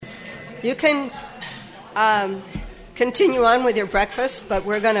You can continue on with your breakfast, but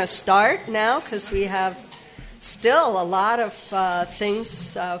we're going to start now because we have still a lot of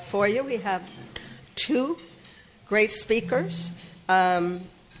things for you. We have two great speakers. But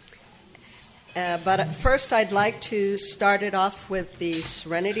first, I'd like to start it off with the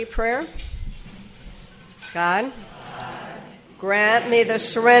Serenity Prayer. God, grant me the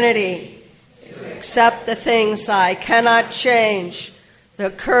serenity to accept the things I cannot change, the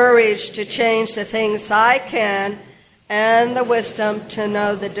courage to change the things I can, and the wisdom to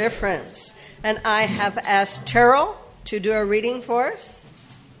know the difference. And I have asked Terrell to do a reading for us.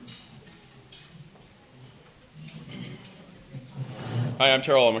 Hi, I'm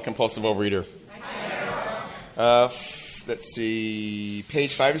Terrell. I'm a compulsive overeater. Let's see,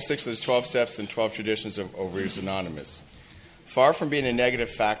 page 5 and 6 of the 12 Steps and 12 Traditions of Overeaters Anonymous. Far from being a negative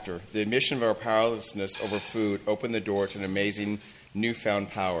factor, the admission of our powerlessness over food opened the door to an amazing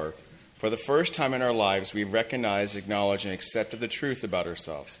newfound power. For the first time in our lives, we've recognized, acknowledged, and accepted the truth about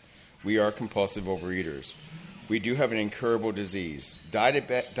ourselves. We are compulsive overeaters. We do have an incurable disease.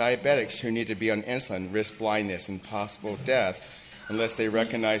 Diabetics who need to be on insulin risk blindness and possible death unless they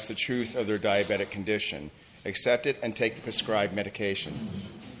recognize the truth of their diabetic condition, accept it, and take the prescribed medication.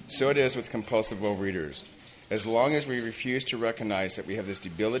 So it is with compulsive overeaters. As long as we refuse to recognize that we have this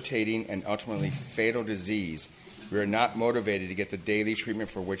debilitating and ultimately fatal disease, we are not motivated to get the daily treatment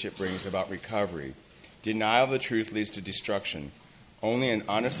for which it brings about recovery. Denial of the truth leads to destruction. Only an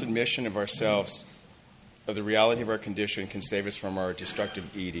honest admission of ourselves, of the reality of our condition, can save us from our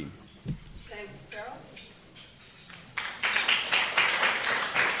destructive eating. Thanks, Carol.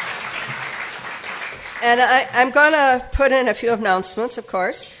 And I'm going to put in a few announcements, of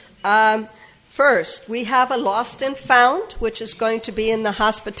course. First, we have a Lost and Found, which is going to be in the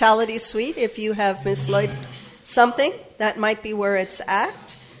hospitality suite. If you have mislaid something, that might be where it's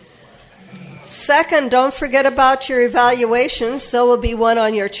at. Second, don't forget about your evaluations. There will be one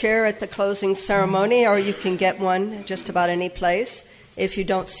on your chair at the closing ceremony, or you can get one just about any place. If you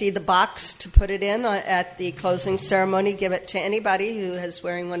don't see the box to put it in at the closing ceremony, give it to anybody who is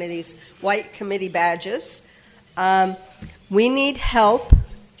wearing one of these white committee badges. We need help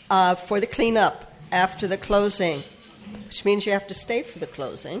for the cleanup after the closing, which means you have to stay for the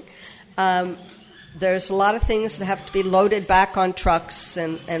closing. There's a lot of things that have to be loaded back on trucks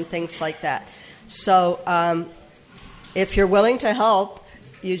and things like that. So if you're willing to help,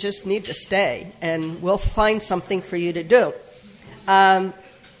 you just need to stay, and we'll find something for you to do.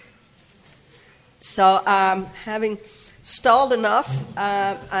 Having stalled enough,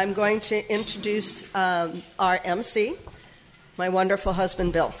 I'm going to introduce our MC, my wonderful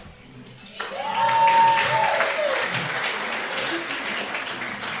husband, Bill.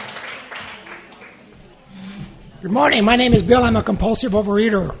 Good morning. My name is Bill. I'm a compulsive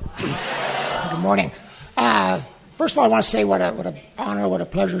overeater. Good morning. First of all, I want to say what an honor, what a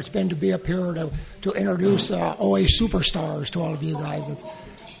pleasure it's been to be up here to introduce OA superstars to all of you guys.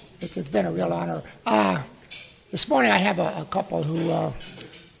 It's been a real honor. This morning I have a couple who,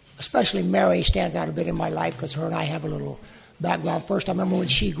 especially Mary, stands out a bit in my life because her and I have a little background. First, I remember when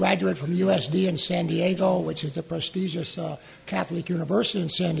she graduated from USD in San Diego, which is the prestigious Catholic university in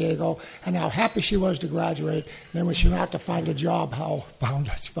San Diego, and how happy she was to graduate. Then when she went out to find a job, how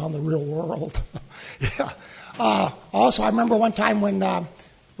she found the real world. Yeah. Also, I remember one time when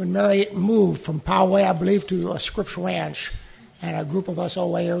Mary moved from Poway, I believe, to Scripps Ranch, and a group of us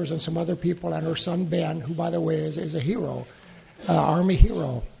OAers and some other people, and her son Ben, who, by the way, is a hero, Army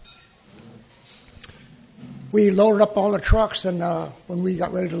hero. We loaded up all the trucks, and when we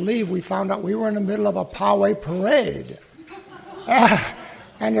got ready to leave, we found out we were in the middle of a Poway parade.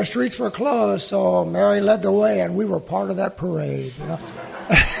 And the streets were closed, so Mary led the way, and we were part of that parade. You know?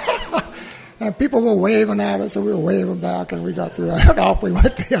 And people were waving at us, so we were waving back, and we got through, and off we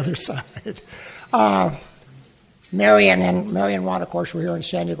went to the other side. Mary and Ron, of course, were here in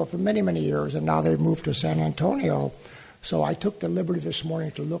San Diego for many, many years, and now they've moved to San Antonio. So I took the liberty this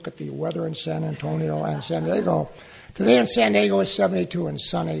morning to look at the weather in San Antonio and San Diego. Today in San Diego is 72 and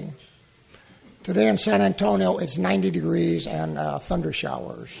sunny. Today in San Antonio it's 90 degrees and thunder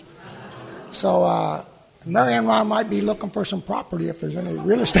showers. So Mary and Ron might be looking for some property if there's any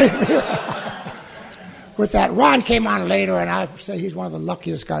real estate here. With that, Ron came on later, and I say he's one of the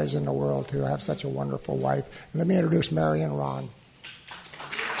luckiest guys in the world to have such a wonderful wife. Let me introduce Mary and Ron.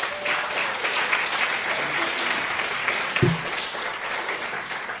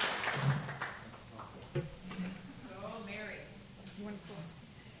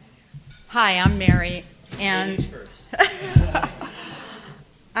 Hi, I'm Mary, and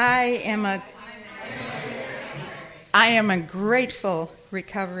I am a grateful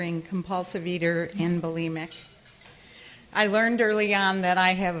recovering compulsive eater and bulimic. I learned early on that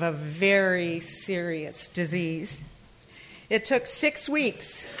I have a very serious disease. It took 6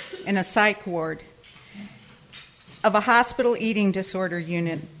 weeks in a psych ward of a hospital eating disorder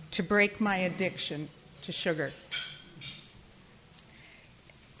unit to break my addiction to sugar.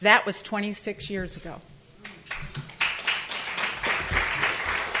 That was 26 years ago.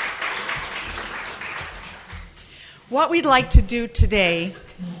 What we'd like to do today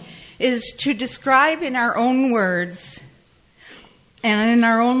is to describe in our own words and in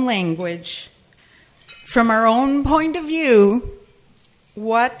our own language, from our own point of view,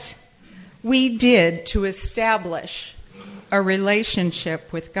 what we did to establish a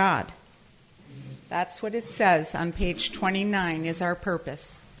relationship with God. That's what it says on page 29 is our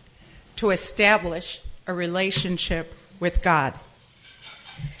purpose, to establish a relationship with God.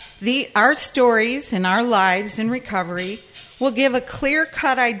 Our stories and our lives in recovery will give a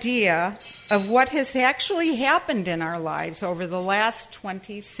clear-cut idea of what has actually happened in our lives over the last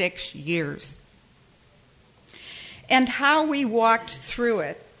 26 years and how we walked through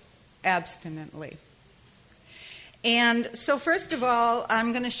it abstinently. And so first of all,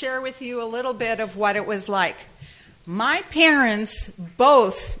 I'm going to share with you a little bit of what it was like. My parents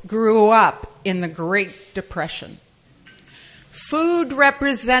both grew up in the Great Depression. Food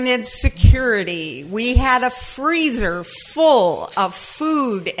represented security. We had a freezer full of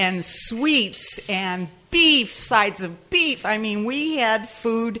food and sweets and beef, sides of beef. I mean, we had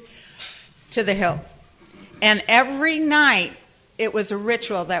food to the hill. And every night, it was a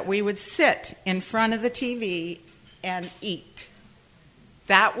ritual that we would sit in front of the TV and eat.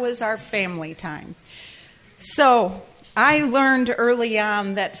 That was our family time. So I learned early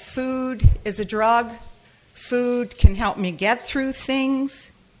on that food is a drug. Food can help me get through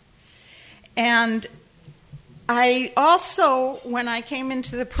things. And I also, when I came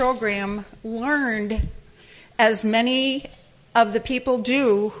into the program, learned, as many of the people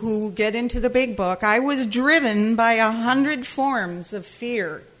do who get into the big book, I was driven by 100 forms of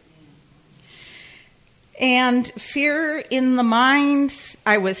fear. And fear in the mind,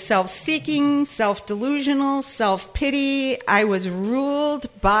 I was self-seeking, self-delusional, self-pity. I was ruled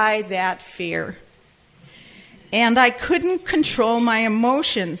by that fear. And I couldn't control my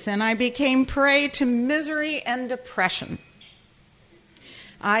emotions, and I became prey to misery and depression.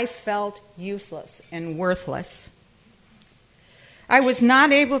 I felt useless and worthless. I was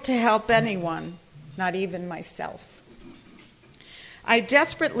not able to help anyone, not even myself. I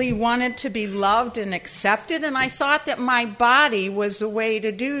desperately wanted to be loved and accepted, and I thought that my body was the way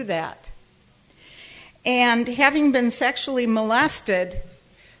to do that. And having been sexually molested,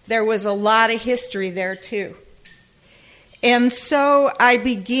 there was a lot of history there too. And so I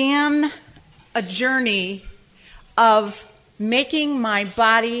began a journey of making my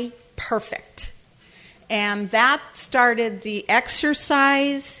body perfect. And that started the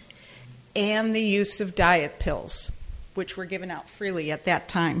exercise and the use of diet pills, which were given out freely at that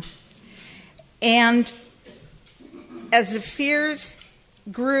time. And as the fears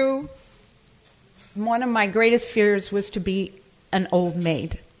grew, one of my greatest fears was to be an old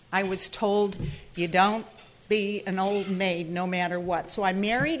maid. I was told, you don't be an old maid no matter what. So I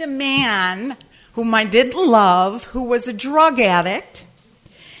married a man whom I didn't love, who was a drug addict.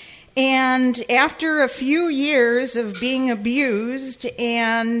 And after a few years of being abused,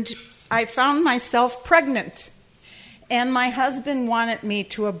 and I found myself pregnant. And my husband wanted me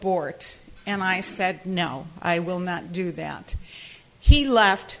to abort. And I said, no, I will not do that. He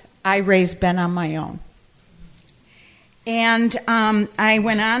left. I raised Ben on my own. And I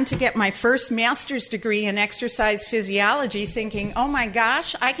went on to get my first master's degree in exercise physiology, thinking, oh my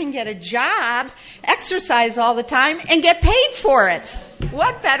gosh, I can get a job, exercise all the time, and get paid for it.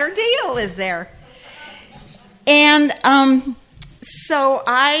 What better deal is there? And so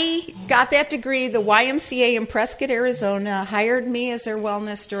I got that degree. The YMCA in Prescott, Arizona, hired me as their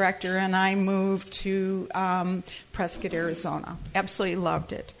wellness director, and I moved to Prescott, Arizona. Absolutely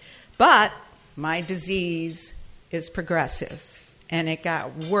loved it. But my disease is progressive, and it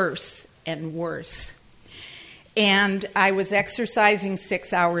got worse and worse. And I was exercising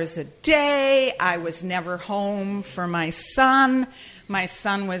 6 hours a day. I was never home for my son. My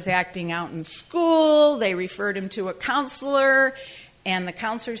son was acting out in school. They referred him to a counselor, and the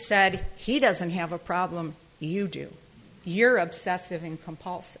counselor said, he doesn't have a problem, you do. You're obsessive and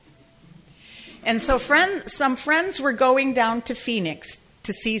compulsive. And so some friends were going down to Phoenix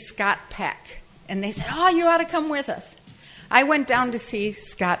to see Scott Peck. And they said, oh, you ought to come with us. I went down to see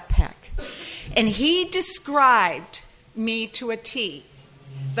Scott Peck. And he described me to a T,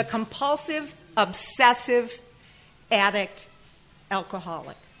 the compulsive, obsessive addict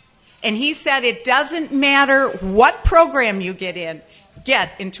alcoholic. And he said it doesn't matter what program you get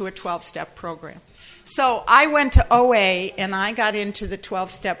into a 12-step program. So I went to OA, and I got into the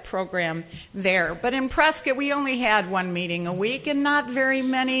 12-step program there. But in Prescott, we only had one meeting a week and not very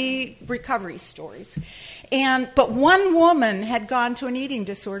many recovery stories. But one woman had gone to an eating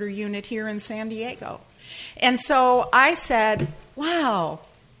disorder unit here in San Diego. And so I said, wow,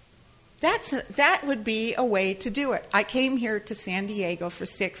 that would be a way to do it. I came here to San Diego for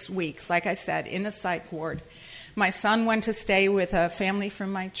 6 weeks, like I said, in a psych ward. My son went to stay with a family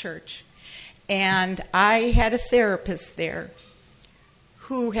from my church. And I had a therapist there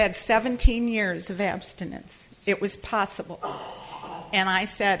who had 17 years of abstinence. It was possible. And I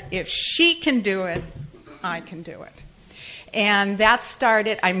said, if she can do it, I can do it. And that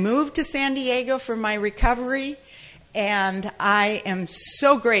started. I moved to San Diego for my recovery, and I am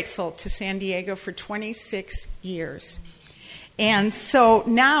so grateful to San Diego for 26 years. And so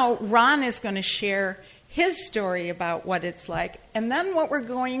now Ron is going to share his story about what it's like. And then what we're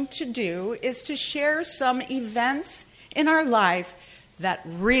going to do is to share some events in our life that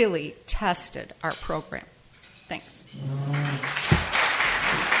really tested our program. Thanks.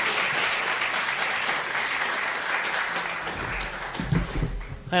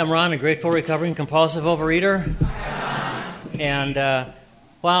 Hi, I'm Ron, a grateful recovering compulsive overeater. And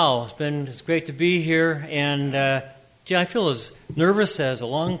wow, it's great to be here. And gee, I feel as nervous as a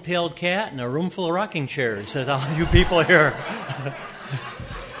long-tailed cat in a room full of rocking chairs, says all you people here.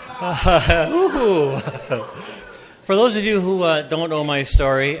 For those of you who don't know my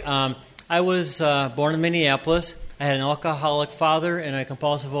story, I was born in Minneapolis. I had an alcoholic father and a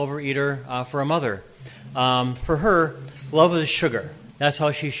compulsive overeater for a mother. For her, love is sugar. That's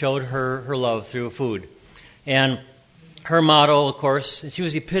how she showed her love, through food. And her motto, of course, she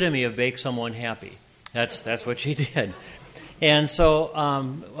was the epitome of bake someone happy. That's what she did. And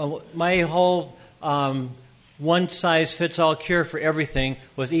so my whole one-size-fits-all cure for everything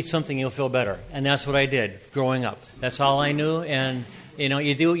was eat something, you'll feel better. And that's what I did growing up. That's all I knew. And,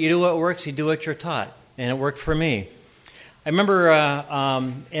 you do what works, you do what you're taught. And it worked for me. I remember,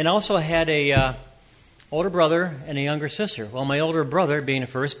 and also had a older brother and a younger sister. Well, my older brother, being a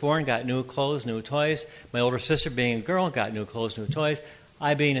firstborn, got new clothes, new toys. My older sister, being a girl, got new clothes, new toys.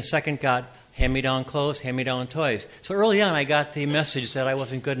 I, being a second, got hand-me-down clothes, hand-me-down toys. So early on, I got the message that I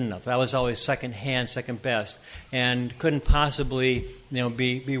wasn't good enough. I was always second-hand, second best, and couldn't possibly,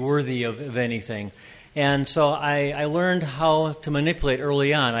 be worthy of anything. And so I learned how to manipulate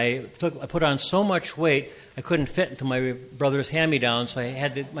early on. I put on so much weight I couldn't fit into my brother's hand-me-down, so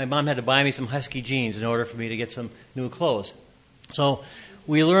my mom had to buy me some husky jeans in order for me to get some new clothes. So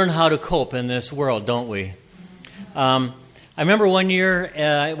we learn how to cope in this world, don't we? I remember one year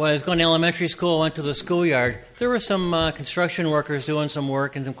when I was going to elementary school, I went to the schoolyard. There were some construction workers doing some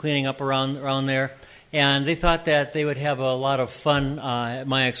work and some cleaning up around there, and they thought that they would have a lot of fun at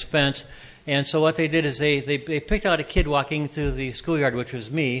my expense. And so what they did is they picked out a kid walking through the schoolyard, which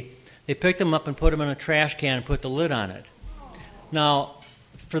was me. They picked him up and put him in a trash can and put the lid on it. Now,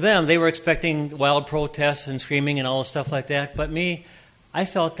 for them, they were expecting wild protests and screaming and all the stuff like that. But me, I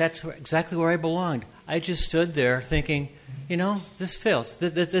felt that's exactly where I belonged. I just stood there thinking, this feels.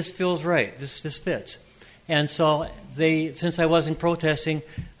 This feels right. This fits. And so since I wasn't protesting,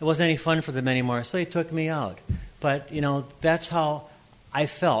 it wasn't any fun for them anymore. So they took me out. But that's how I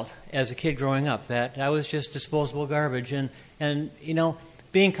felt as a kid growing up. That I was just disposable garbage. And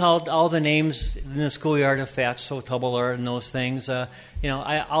being called all the names in the schoolyard of fatso, tubular, and those things.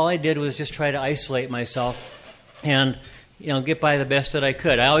 All I did was just try to isolate myself and get by the best that I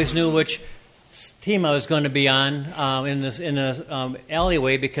could. I always knew which team I was going to be on in the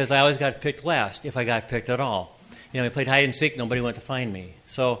alleyway because I always got picked last, if I got picked at all. We played hide and seek, nobody went to find me.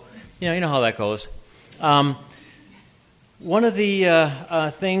 So, you know how that goes. One of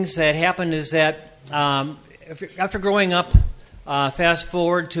the things that happened is that after growing up, fast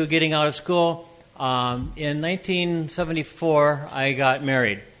forward to getting out of school, in 1974, I got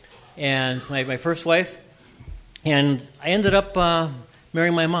married. And my first wife, and I ended up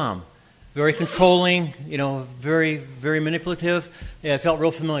marrying my mom. Very controlling, very, very manipulative. Yeah, it felt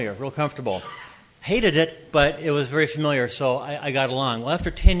real familiar, real comfortable. Hated it, but it was very familiar, so I got along. Well, after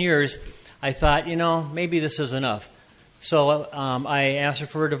 10 years, I thought, maybe this is enough. So I asked her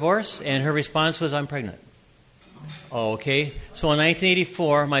for a divorce, and her response was, I'm pregnant. Oh, okay. So in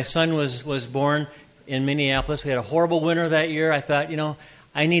 1984, my son was born in Minneapolis. We had a horrible winter that year. I thought,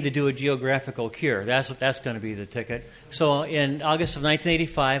 I need to do a geographical cure. That's going to be the ticket. So in August of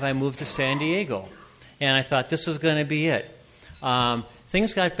 1985, I moved to San Diego. And I thought this was going to be it.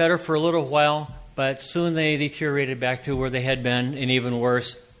 Things got better for a little while, but soon they deteriorated back to where they had been, and even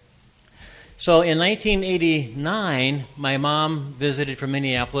worse. So in 1989, my mom visited from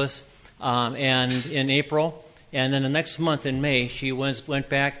Minneapolis, and in April, and then the next month in May, she went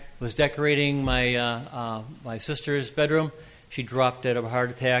back, was decorating my sister's bedroom. She dropped dead of a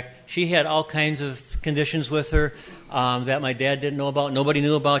heart attack. She had all kinds of conditions with her that my dad didn't know about, nobody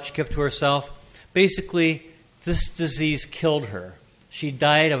knew about. She kept to herself. Basically, this disease killed her. She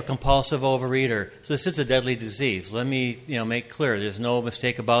died of a compulsive overeater. So this is a deadly disease. Let me make clear. There's no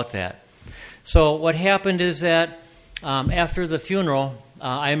mistake about that. So what happened is that after the funeral,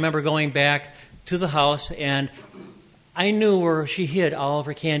 I remember going back to the house, and I knew where she hid all of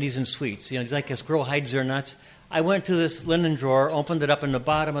her candies and sweets. Like a squirrel hides their nuts. I went to this linen drawer, opened it up in the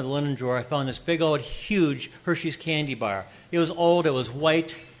bottom of the linen drawer. I found this big old, huge Hershey's candy bar. It was old, it was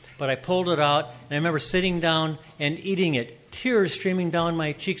white, but I pulled it out, and I remember sitting down and eating it, tears streaming down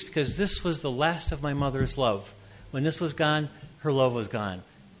my cheeks, because this was the last of my mother's love. When this was gone, her love was gone.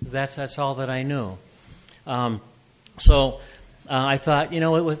 That's all that I knew. So I thought,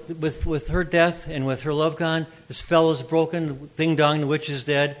 with her death and with her love gone, the spell is broken, ding dong, the witch is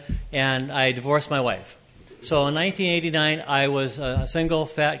dead, and I divorced my wife. So in 1989, I was a single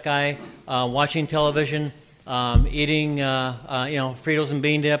fat guy watching television, eating Fritos and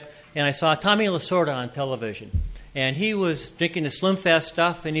bean dip, and I saw Tommy Lasorda on television, and he was drinking the Slim Fast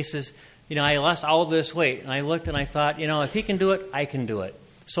stuff, and he says, I lost all of this weight, and I looked and I thought, if he can do it, I can do it.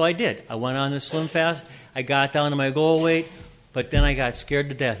 So I did. I went on this Slim Fast. I got down to my goal weight, but then I got scared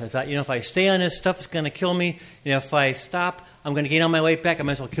to death. I thought, if I stay on this stuff, it's going to kill me. If I stop, I'm going to gain all my weight back. I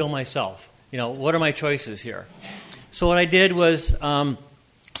might as well kill myself. What are my choices here? So what I did was, so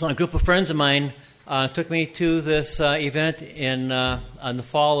a group of friends of mine took me to this event on the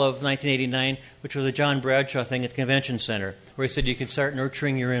fall of 1989, which was a John Bradshaw thing at the convention center, where he said you could start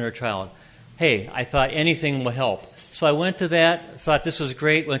nurturing your inner child. Hey, I thought anything will help. So I went to that, thought this was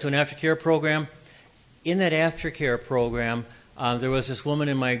great, went to an aftercare program. In that aftercare program, there was this woman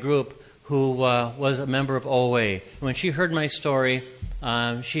in my group who was a member of OA. When she heard my story,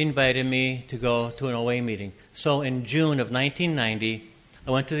 she invited me to go to an OA meeting. So in June of 1990,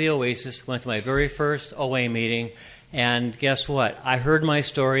 I went to the Oasis, went to my very first OA meeting, and guess what? I heard my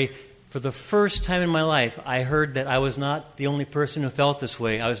story. For the first time in my life, I heard that I was not the only person who felt this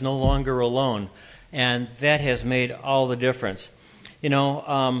way. I was no longer alone. And that has made all the difference.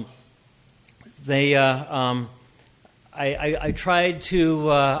 I tried to,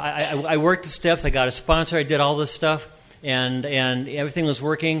 I worked the steps, I got a sponsor, I did all this stuff, and everything was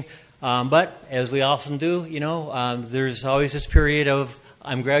working. But as we often do, there's always this period of,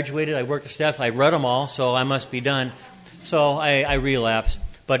 I'm graduated, I worked the steps, I read them all, so I must be done. So I relapsed.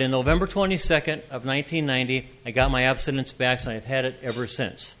 But in November 22nd of 1990, I got my abstinence back, so I've had it ever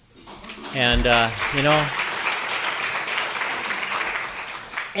since. And,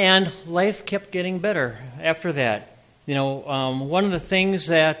 and life kept getting better after that. One of the things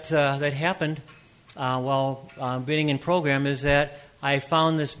that happened while being in program is that I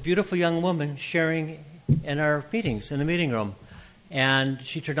found this beautiful young woman sharing in our meetings, in the meeting room. And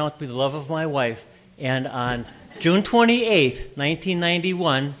she turned out to be the love of my wife. And on June 28th,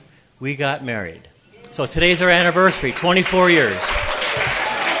 1991, we got married. So today's our anniversary, 24 years.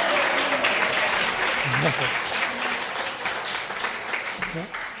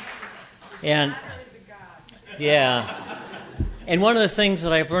 And and one of the things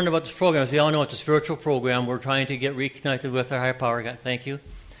that I've learned about this program is, you all know it's a spiritual program. We're trying to get reconnected with our higher power. God, thank you.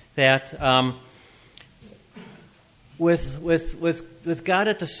 That with God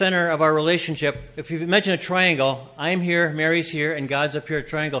at the center of our relationship, if you imagine a triangle, I'm here, Mary's here, and God's up here at a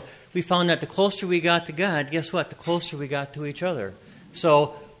triangle. We found that the closer we got to God, guess what? The closer we got to each other.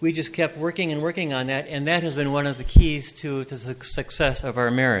 So we just kept working and working on that, and that has been one of the keys to the success of our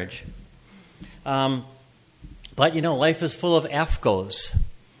marriage. But, life is full of AFCOs,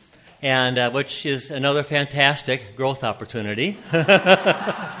 and which is another fantastic growth opportunity.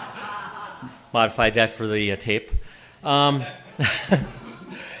 Modified that for the tape. And,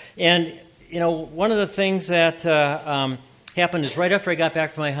 one of the things that happened is right after I got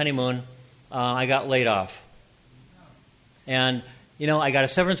back from my honeymoon, I got laid off. And, I got a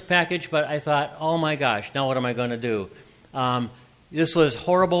severance package, but I thought, oh my gosh, now what am I going to do? This was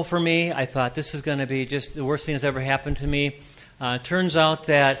horrible for me. I thought this is going to be just the worst thing that's ever happened to me. Turns out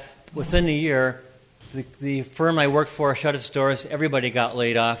that within a year, the firm I worked for shut its doors. Everybody got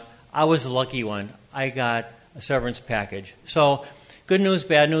laid off. I was the lucky one. I got a severance package. So good news,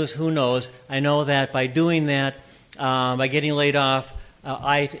 bad news, who knows? I know that by doing that, by getting laid off,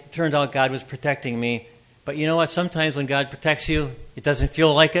 it turned out God was protecting me. But you know what? Sometimes when God protects you, it doesn't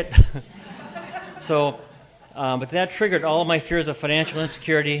feel like it. But that triggered all of my fears of financial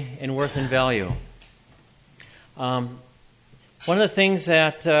insecurity and worth and value. One of the things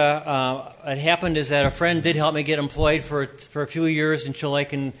that had happened is that a friend did help me get employed for a few years until I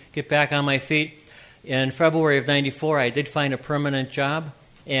can get back on my feet. In February of '94, I did find a permanent job,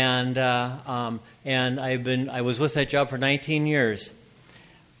 and I was with that job for 19 years.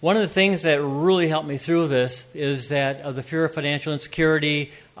 One of the things that really helped me through this is that of the fear of financial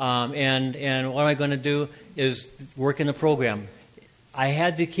insecurity, and what am I going to do is work in the program. I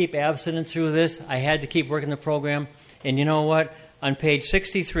had to keep abstinent through this. I had to keep working the program. And you know what? On page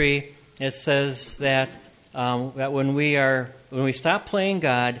 63, it says that when we stopped playing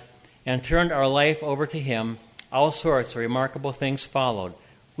God and turned our life over to Him, all sorts of remarkable things followed.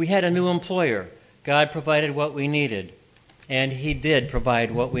 We had a new employer. God provided what we needed, and He did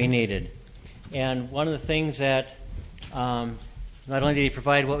provide what we needed. And one of the things that not only did He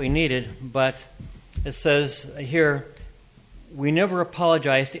provide what we needed, but it says here, we never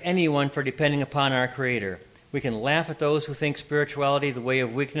apologize to anyone for depending upon our Creator. We can laugh at those who think spirituality the way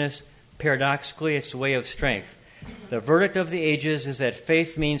of weakness. Paradoxically, it's the way of strength. The verdict of the ages is that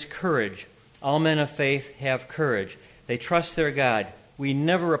faith means courage. All men of faith have courage. They trust their God. We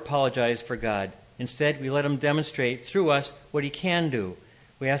never apologize for God. Instead, we let Him demonstrate through us what He can do.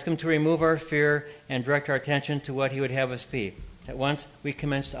 We ask Him to remove our fear and direct our attention to what He would have us be. At once, we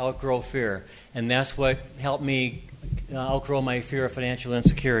commence to outgrow fear. And that's what helped me outgrow my fear of financial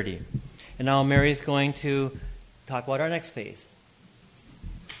insecurity. And now Mary's going to talk about our next phase.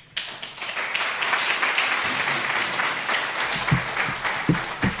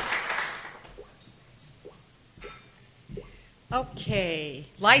 Okay,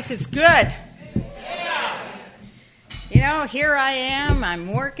 life is good. Yeah. You know, here I am.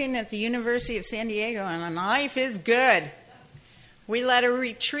 I'm working at the University of San Diego, and life is good. We led a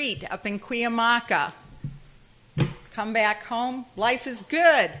retreat up in Cuyamaca. Come back home, life is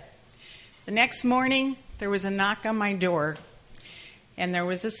good. The next morning, there was a knock on my door, and there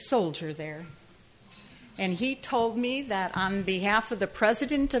was a soldier there. And he told me that on behalf of the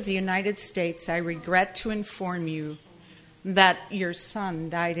President of the United States, I regret to inform you that your son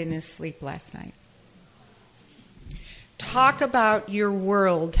died in his sleep last night. Talk about your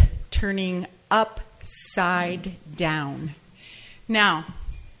world turning upside down. Now,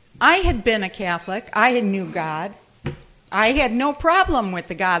 I had been a Catholic. I had knew God. I had no problem with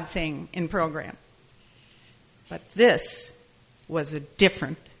the God thing in program. But this was a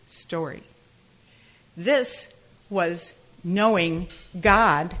different story. This was knowing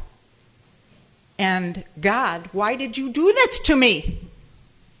God. And God, why did you do this to me?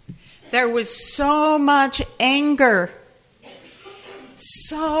 There was so much anger.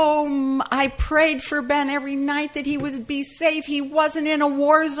 I prayed for Ben every night that he would be safe. He wasn't in a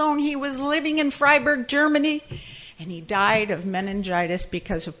war zone. He was living in Freiburg, Germany. And he died of meningitis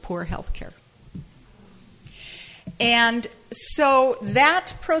because of poor health care. And so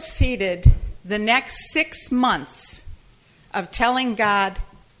that proceeded the next 6 months of telling God,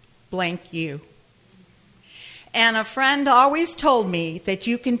 blank you. And a friend always told me that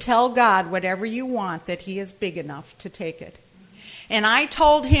you can tell God whatever you want, that He is big enough to take it. And I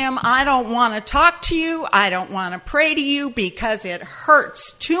told him, I don't want to talk to you, I don't want to pray to you because it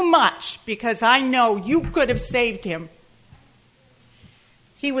hurts too much, because I know you could have saved him.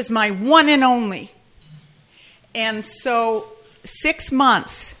 He was my one and only. And so 6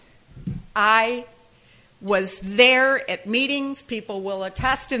 months, I was there at meetings. People will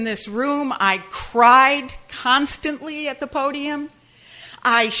attest in this room. I cried constantly at the podium.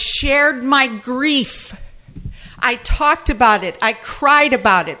 I shared my grief. I talked about it. I cried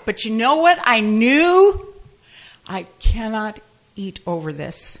about it. But you know what? I knew I cannot eat over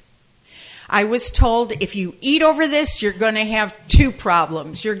this. I was told if you eat over this, you're going to have two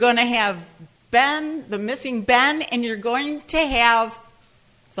problems. You're going to have Ben, the missing Ben, and you're going to have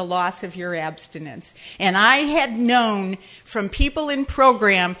the loss of your abstinence. And I had known from people in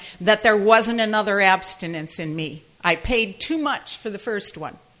program that there wasn't another abstinence in me. I paid too much for the first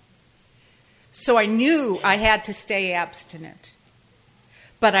one. So I knew I had to stay abstinent.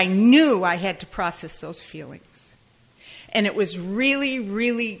 But I knew I had to process those feelings. And it was really,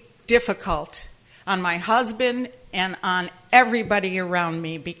 really difficult on my husband and on everybody around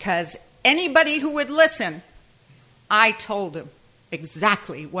me, because anybody who would listen, I told him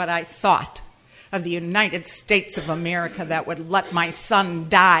exactly what I thought of the United States of America that would let my son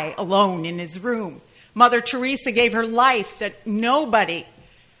die alone in his room. Mother Teresa gave her life that nobody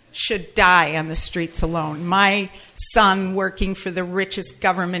should die on the streets alone. My son, working for the richest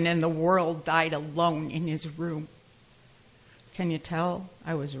government in the world, died alone in his room. Can you tell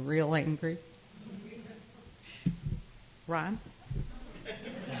I was real angry? Ron?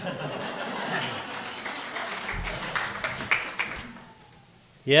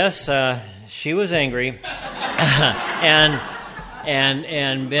 Yes, she was angry, and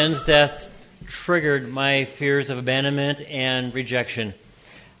Ben's death triggered my fears of abandonment and rejection.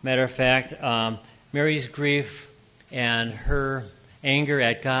 Matter of fact, Mary's grief and her anger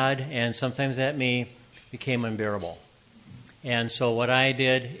at God and sometimes at me became unbearable. And so what I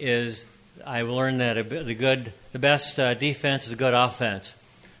did is I learned that the best defense is a good offense.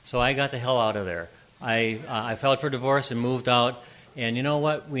 So I got the hell out of there. I filed for divorce and moved out. And you know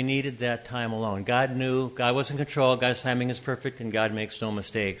what? We needed that time alone. God knew. God was in control. God's timing is perfect, and God makes no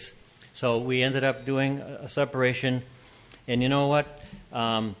mistakes. So we ended up doing a separation. And you know what?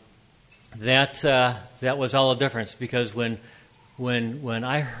 That was all the difference, because when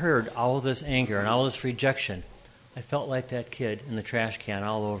I heard all this anger and all this rejection, I felt like that kid in the trash can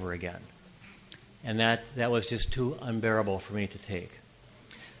all over again. And that was just too unbearable for me to take.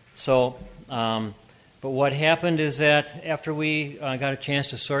 So, but what happened is that after we got a chance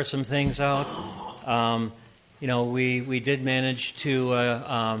to sort some things out, we did manage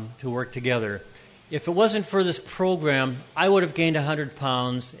to work together. If it wasn't for this program, I would have gained 100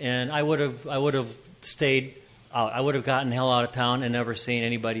 pounds, and I would have stayed out. I would have gotten the hell out of town and never seen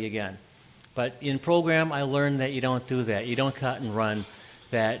anybody again. But in program, I learned that you don't do that. You don't cut and run.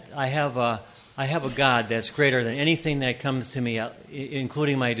 That I have a God that's greater than anything that comes to me,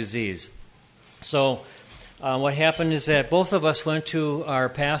 including my disease. So what happened is that both of us went to our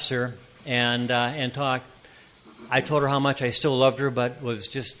pastor and talked. I told her how much I still loved her, but was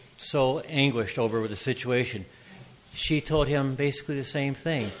just so anguished over the situation. She told him basically the same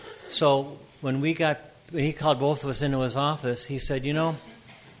thing. So when he called both of us into his office, he said,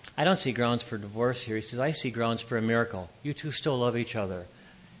 I don't see grounds for divorce here. He says, I see grounds for a miracle. You two still love each other.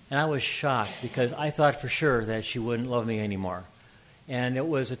 And I was shocked, because I thought for sure that she wouldn't love me anymore. And it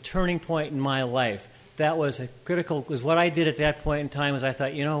was a turning point in my life. That was because what I did at that point in time was I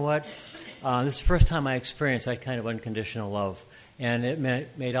thought, you know what? This is the first time I experienced that kind of unconditional love. And it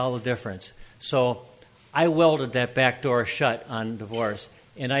made all the difference. So I welded that back door shut on divorce.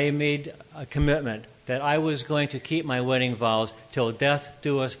 And I made a commitment that I was going to keep my wedding vows till death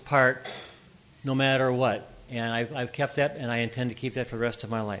do us part, no matter what. And I've kept that, and I intend to keep that for the rest of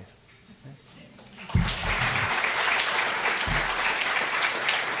my life.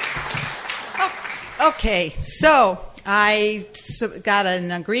 Okay, so I got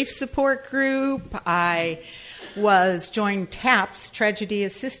in a grief support group. I joined TAPS, Tragedy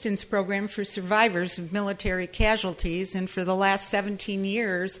Assistance Program for Survivors of Military Casualties, and for the last 17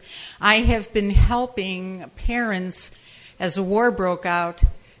 years, I have been helping parents, as a war broke out,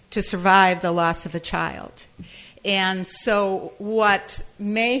 to survive the loss of a child. And so what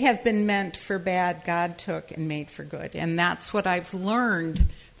may have been meant for bad, God took and made for good. And that's what I've learned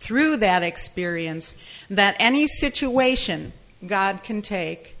through that experience, that any situation God can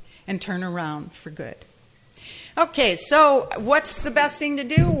take and turn around for good. Okay, so what's the best thing to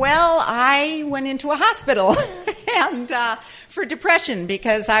do? Well, I went into a hospital and for depression,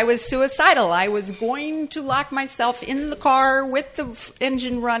 because I was suicidal. I was going to lock myself in the car with the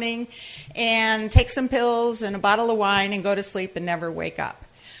engine running and take some pills and a bottle of wine and go to sleep and never wake up.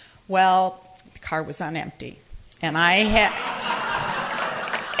 Well, the car was on empty, and I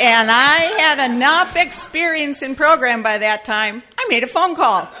had enough experience in program by that time. I made a phone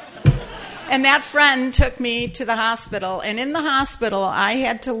call. And that friend took me to the hospital. And in the hospital, I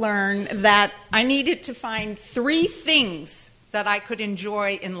had to learn that I needed to find 3 things that I could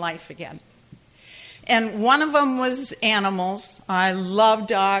enjoy in life again. And one of them was animals. I love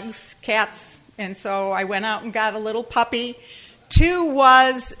dogs, cats, and so I went out and got a little puppy. 2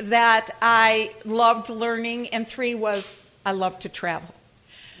 was that I loved learning, and 3 was I loved to travel.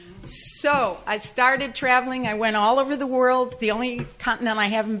 So I started traveling. I went all over the world. The only continent I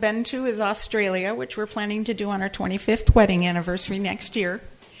haven't been to is Australia, which we're planning to do on our 25th wedding anniversary next year.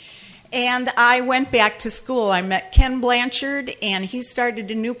 And I went back to school. I met Ken Blanchard, and he started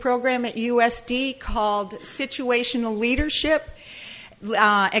a new program at USD called Situational Leadership,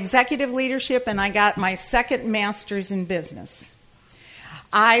 Executive Leadership, and I got my 2nd master's in business.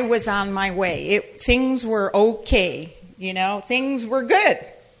 I was on my way. Things were okay. Things were good.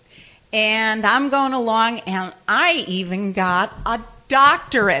 And I'm going along, and I even got a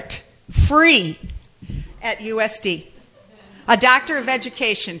doctorate free at USD, a doctor of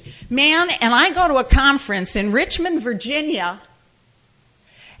education. Man, and I go to a conference in Richmond, Virginia,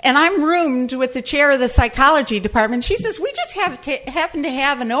 and I'm roomed with the chair of the psychology department. She says, we just happen to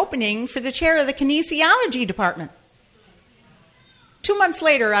have an opening for the chair of the kinesiology department. 2 months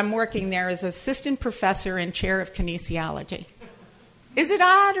later, I'm working there as assistant professor and chair of kinesiology. Is it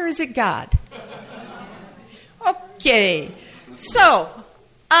odd or is it God? Okay, so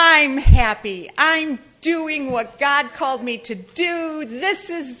I'm happy. I'm doing what God called me to do. This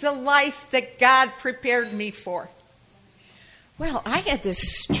is the life that God prepared me for. Well, I had this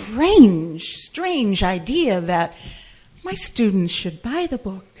strange idea that my students should buy the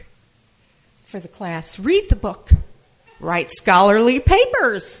book for the class, read the book, write scholarly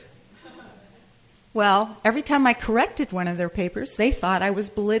papers. Well, every time I corrected one of their papers, they thought I was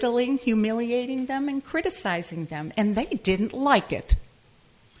belittling, humiliating them, and criticizing them, and they didn't like it.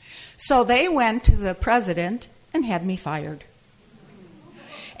 So they went to the president and had me fired.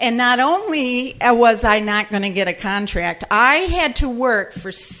 And not only was I not going to get a contract, I had to work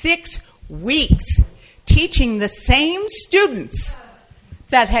for 6 weeks teaching the same students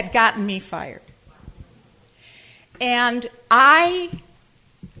that had gotten me fired. And I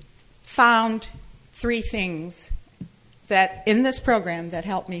found 3 things that in this program that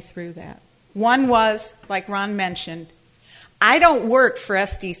helped me through that. One was, like Ron mentioned, I don't work for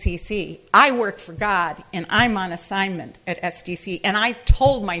SDCC. I work for God, and I'm on assignment at SDC. And I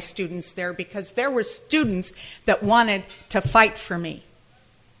told my students there because there were students that wanted to fight for me.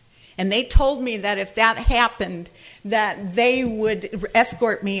 And they told me that if that happened, that they would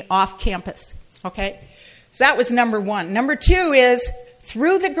escort me off campus. Okay? So that was number 1. Number 2 is,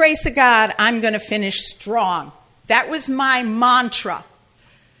 through the grace of God, I'm going to finish strong. That was my mantra.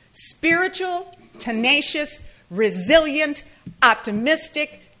 Spiritual, tenacious, resilient,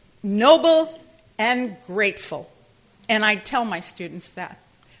 optimistic, noble, and grateful. And I tell my students that.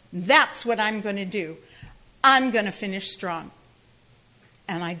 That's what I'm going to do. I'm going to finish strong.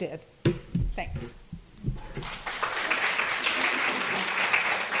 And I did. Thanks.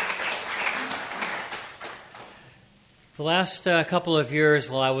 The last couple of years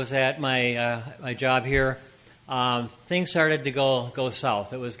while I was at my job here, things started to go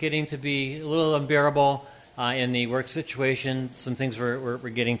south. It was getting to be a little unbearable in the work situation. Some things were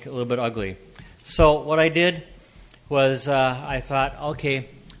getting a little bit ugly. So what I did was I thought, okay,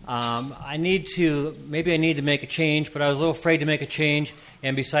 I need to make a change, but I was a little afraid to make a change.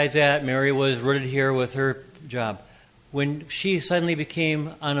 And besides that, Mary was rooted here with her job. When she suddenly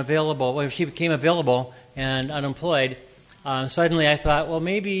became available and unemployed, suddenly I thought, well,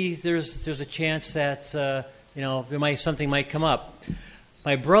 maybe there's a chance that something might come up.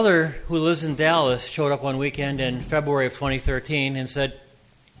 My brother, who lives in Dallas, showed up one weekend in February of 2013 and said,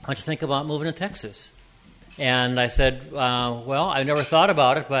 "Why don't you think about moving to Texas?" And I said, well, I never thought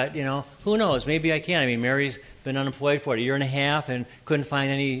about it, but who knows? Maybe I can. I mean, Mary's been unemployed for a year and a half and couldn't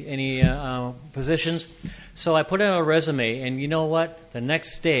find any positions. So I put in a resume, and you know what? The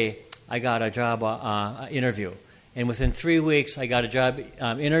next day, I got a job interview, and within 3 weeks, I got a job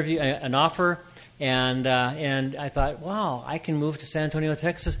interview, an offer, and I thought, wow, I can move to San Antonio,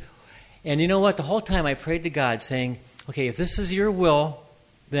 Texas. And you know what? The whole time I prayed to God, saying, okay, if this is your will,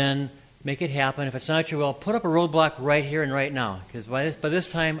 then make it happen. If it's not your will, put up a roadblock right here and right now. Because by this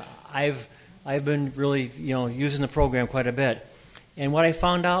time, I've been really using the program quite a bit. And what I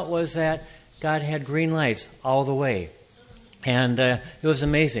found out was that God had green lights all the way. And it was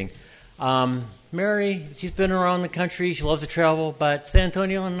amazing. Mary, she's been around the country. She loves to travel, but San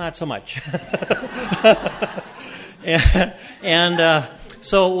Antonio, not so much.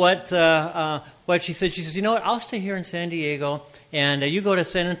 So what she said, she says, you know what, I'll stay here in San Diego, and you go to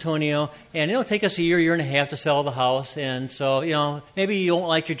San Antonio, and it'll take us a year and a half to sell the house, and so, maybe you won't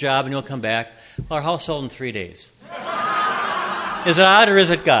like your job and you'll come back. Well, our house sold in 3 days. Is it odd or is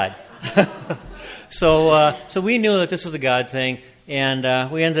it God? So we knew that this was the God thing,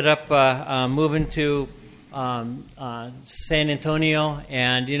 and we ended up moving to San Antonio,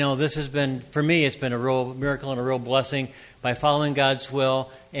 and this has been, for me, it's been a real miracle and a real blessing by following God's will,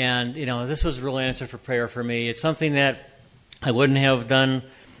 and this was a real answer for prayer for me. It's something that I wouldn't have done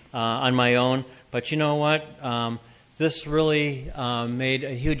on my own, but you know what? This really made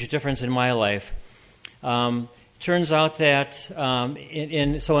a huge difference in my life. Turns out that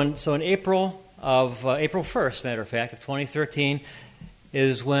in April 1st, matter of fact, of 2013,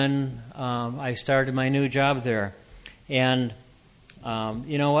 is when I started my new job there. And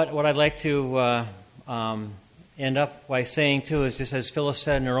you know what I'd like to end up by saying, too, is just as Phyllis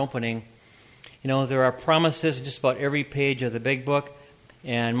said in her opening, there are promises in just about every page of the big book,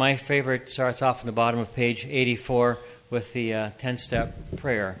 and my favorite starts off in the bottom of page 84 with the 10-step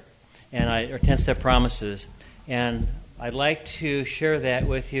prayer, or 10-step promises. And I'd like to share that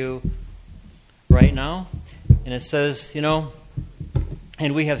with you right now. And it says,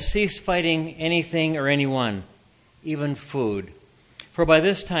 and we have ceased fighting anything or anyone, even food. For by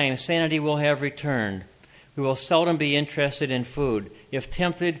this time sanity will have returned. We will seldom be interested in food. If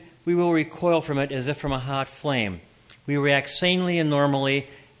tempted, we will recoil from it as if from a hot flame. We react sanely and normally,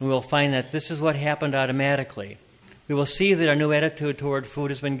 and we will find that this is what happened automatically. We will see that our new attitude toward food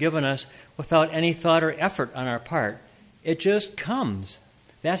has been given us without any thought or effort on our part. It just comes.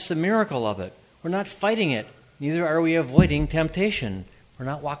 That's the miracle of it. We're not fighting it. Neither are we avoiding temptation. We're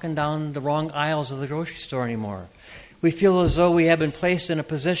not walking down the wrong aisles of the grocery store anymore. We feel as though we have been placed in a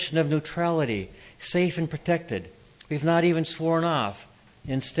position of neutrality, safe and protected. We've not even sworn off.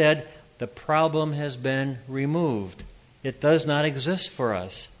 Instead, the problem has been removed. It does not exist for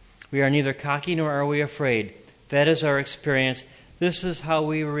us. We are neither cocky nor are we afraid. That is our experience. This is how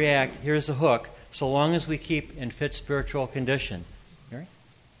we react. Here's the hook. So long as we keep in fit spiritual condition. Mary?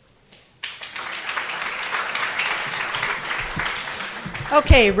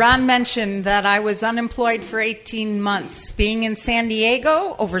 Okay, Ron mentioned that I was unemployed for 18 months. Being in San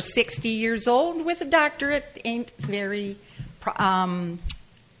Diego, over 60 years old, with a doctorate, ain't very,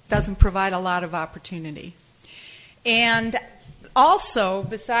 doesn't provide a lot of opportunity. And also,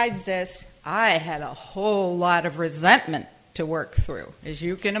 besides this, I had a whole lot of resentment to work through, as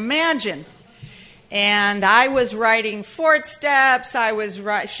you can imagine. And I was writing fourth steps, I was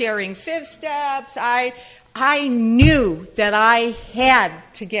sharing fifth steps, I knew that I had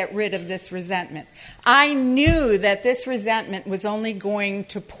to get rid of this resentment. I knew that this resentment was only going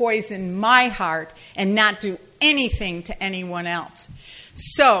to poison my heart and not do anything to anyone else.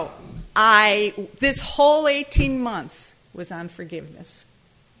 So this whole 18 months was on forgiveness.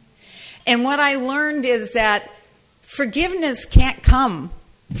 And what I learned is that forgiveness can't come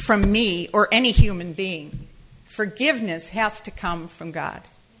from me or any human being. Forgiveness has to come from God.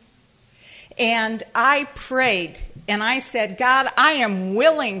 And I prayed and I said, God, I am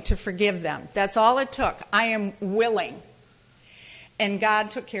willing to forgive them. That's all it took. I am willing. And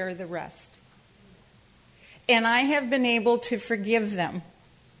God took care of the rest. And I have been able to forgive them.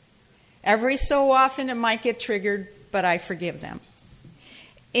 Every so often it might get triggered, but I forgive them.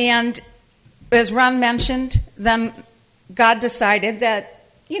 And as Ron mentioned, then God decided that,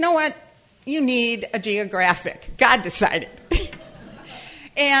 you know what, you need a geographic. God decided.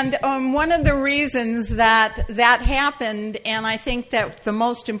 And one of the reasons that happened, and I think that the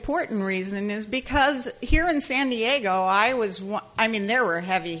most important reason, is because here in San Diego, there were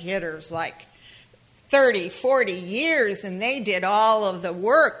heavy hitters like 30, 40 years, and they did all of the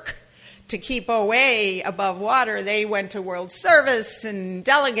work to keep OA above water. They went to World Service and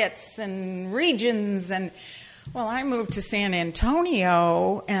delegates and regions, and well, I moved to San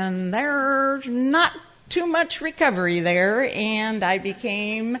Antonio, and there's not too much recovery there, and I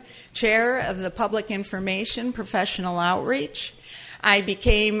became chair of the Public Information Professional Outreach. I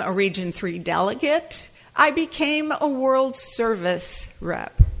became a Region 3 delegate. I became a World Service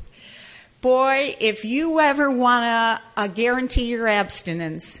rep. Boy, if you ever want to guarantee your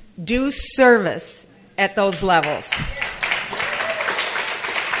abstinence, do service at those levels.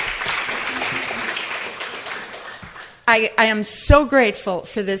 I am so grateful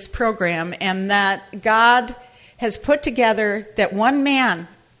for this program, and that God has put together that one man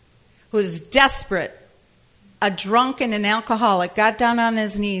who is desperate, a drunk and an alcoholic, got down on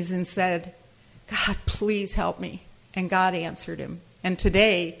his knees and said, God, please help me. And God answered him. And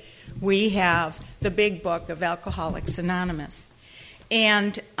today we have the big book of Alcoholics Anonymous.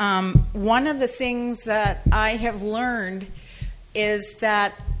 And one of the things that I have learned is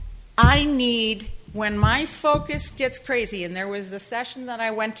that I need, when my focus gets crazy, and there was a session that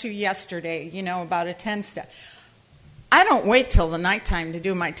I went to yesterday, about a 10-step. I don't wait till the nighttime to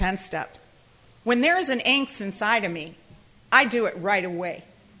do my 10 steps. When there is an angst inside of me, I do it right away.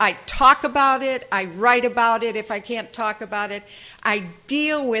 I talk about it. I write about it. If I can't talk about it, I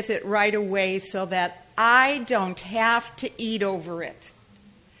deal with it right away so that I don't have to eat over it.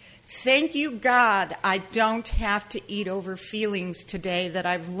 Thank you, God, I don't have to eat over feelings today, that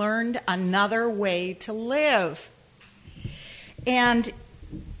I've learned another way to live. And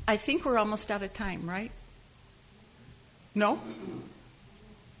I think we're almost out of time, right? No?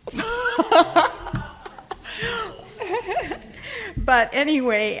 But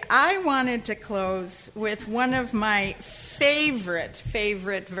anyway, I wanted to close with one of my favorite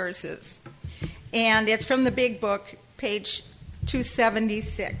verses. And it's from the big book, page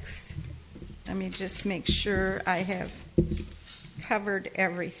 276. Let me just make sure I have covered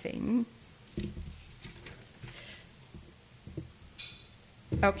everything.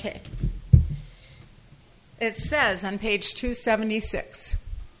 Okay. It says on page 276,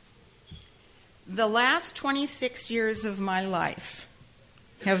 the last 26 years of my life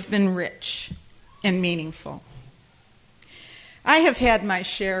have been rich and meaningful. I have had my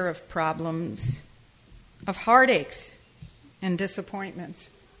share of problems, of heartaches and disappointments,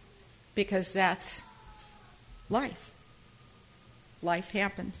 because that's life. Life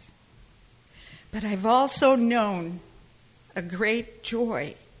happens. But I've also known a great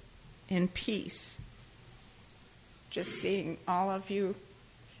joy and peace just seeing all of you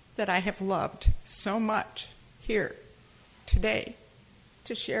that I have loved so much here today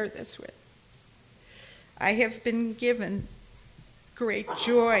to share this with. I have been given great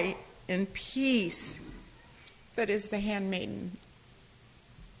joy and peace that is the handmaiden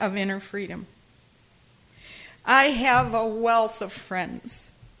of inner freedom. I have a wealth of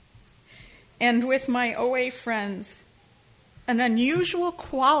friends, and with my OA friends, an unusual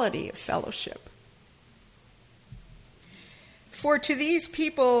quality of fellowship. For to these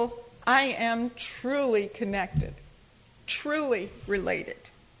people, I am truly connected, truly related.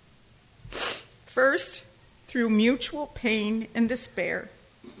 First, through mutual pain and despair,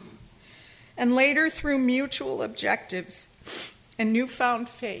 and later through mutual objectives and newfound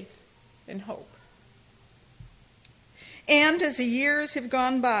faith and hope. And as the years have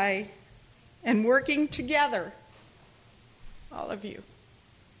gone by, and working together, all of you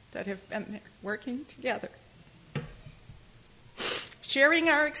that have been there, working together, sharing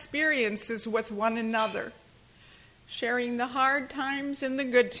our experiences with one another, sharing the hard times and the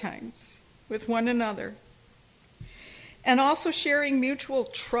good times with one another, and also sharing mutual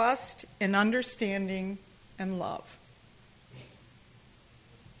trust and understanding and love.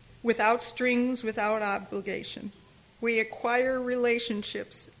 Without strings, without obligation, we acquire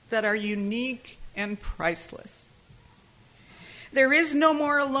relationships that are unique and priceless. There is no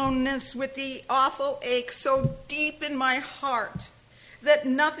more aloneness with the awful ache so deep in my heart that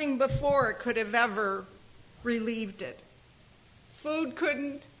nothing before could have ever relieved it. Food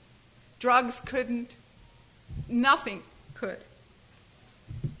couldn't, drugs couldn't, nothing could.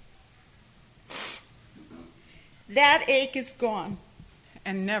 That ache is gone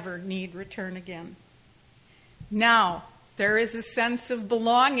and never need return again. Now there is a sense of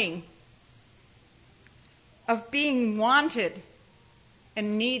belonging, of being wanted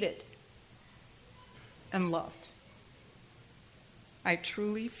and needed and loved. I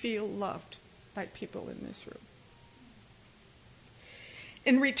truly feel loved by people in this room.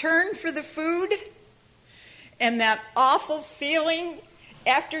 In return for the food and that awful feeling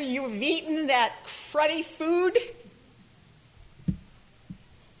after you've eaten that cruddy food,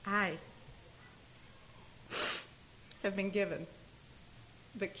 I have been given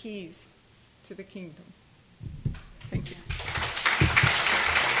the keys to the kingdom. Thank you.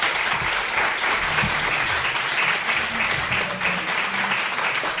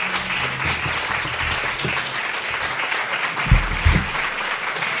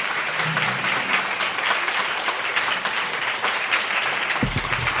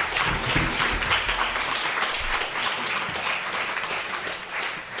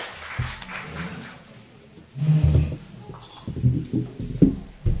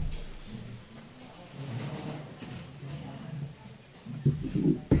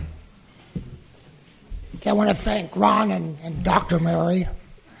 I want to thank Ron and Dr. Mary.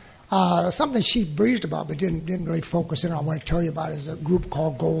 Something she breezed about but didn't really focus in on, I want to tell you about is a group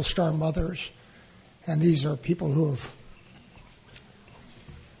called Gold Star Mothers. And these are people who've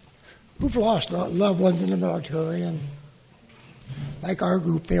lost loved ones in the military, and like our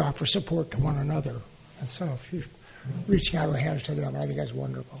group, they offer support to one another. And so she's reaching out her hands to them. I think that's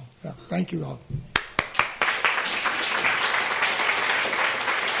wonderful. Yeah, thank you all.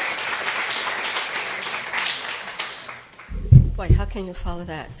 Boy, how can you follow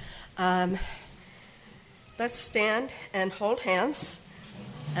that? Let's stand and hold hands.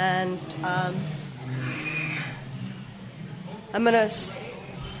 And I'm going to...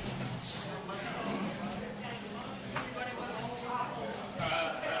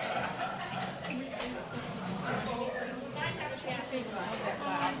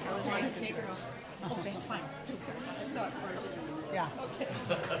 Yeah.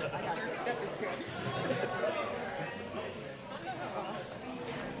 That is good.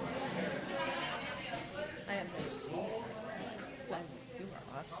 I have never seen it. Well, you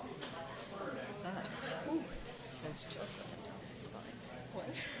are awesome. Since Joseph had done my spine. What?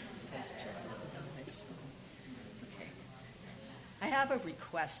 Since Joseph had done my spine. Okay. I have a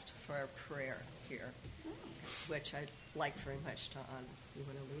request for a prayer here, which I'd like very much to honor. You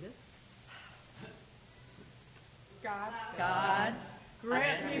want to lead it? God,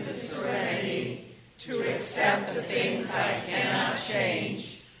 grant me the serenity to accept the things I cannot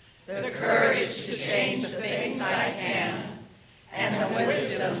change, the courage to change the things I can, and the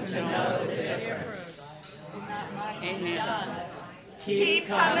wisdom to know the difference. Amen. Keep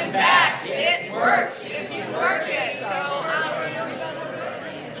coming back. It works if you work it. Go out.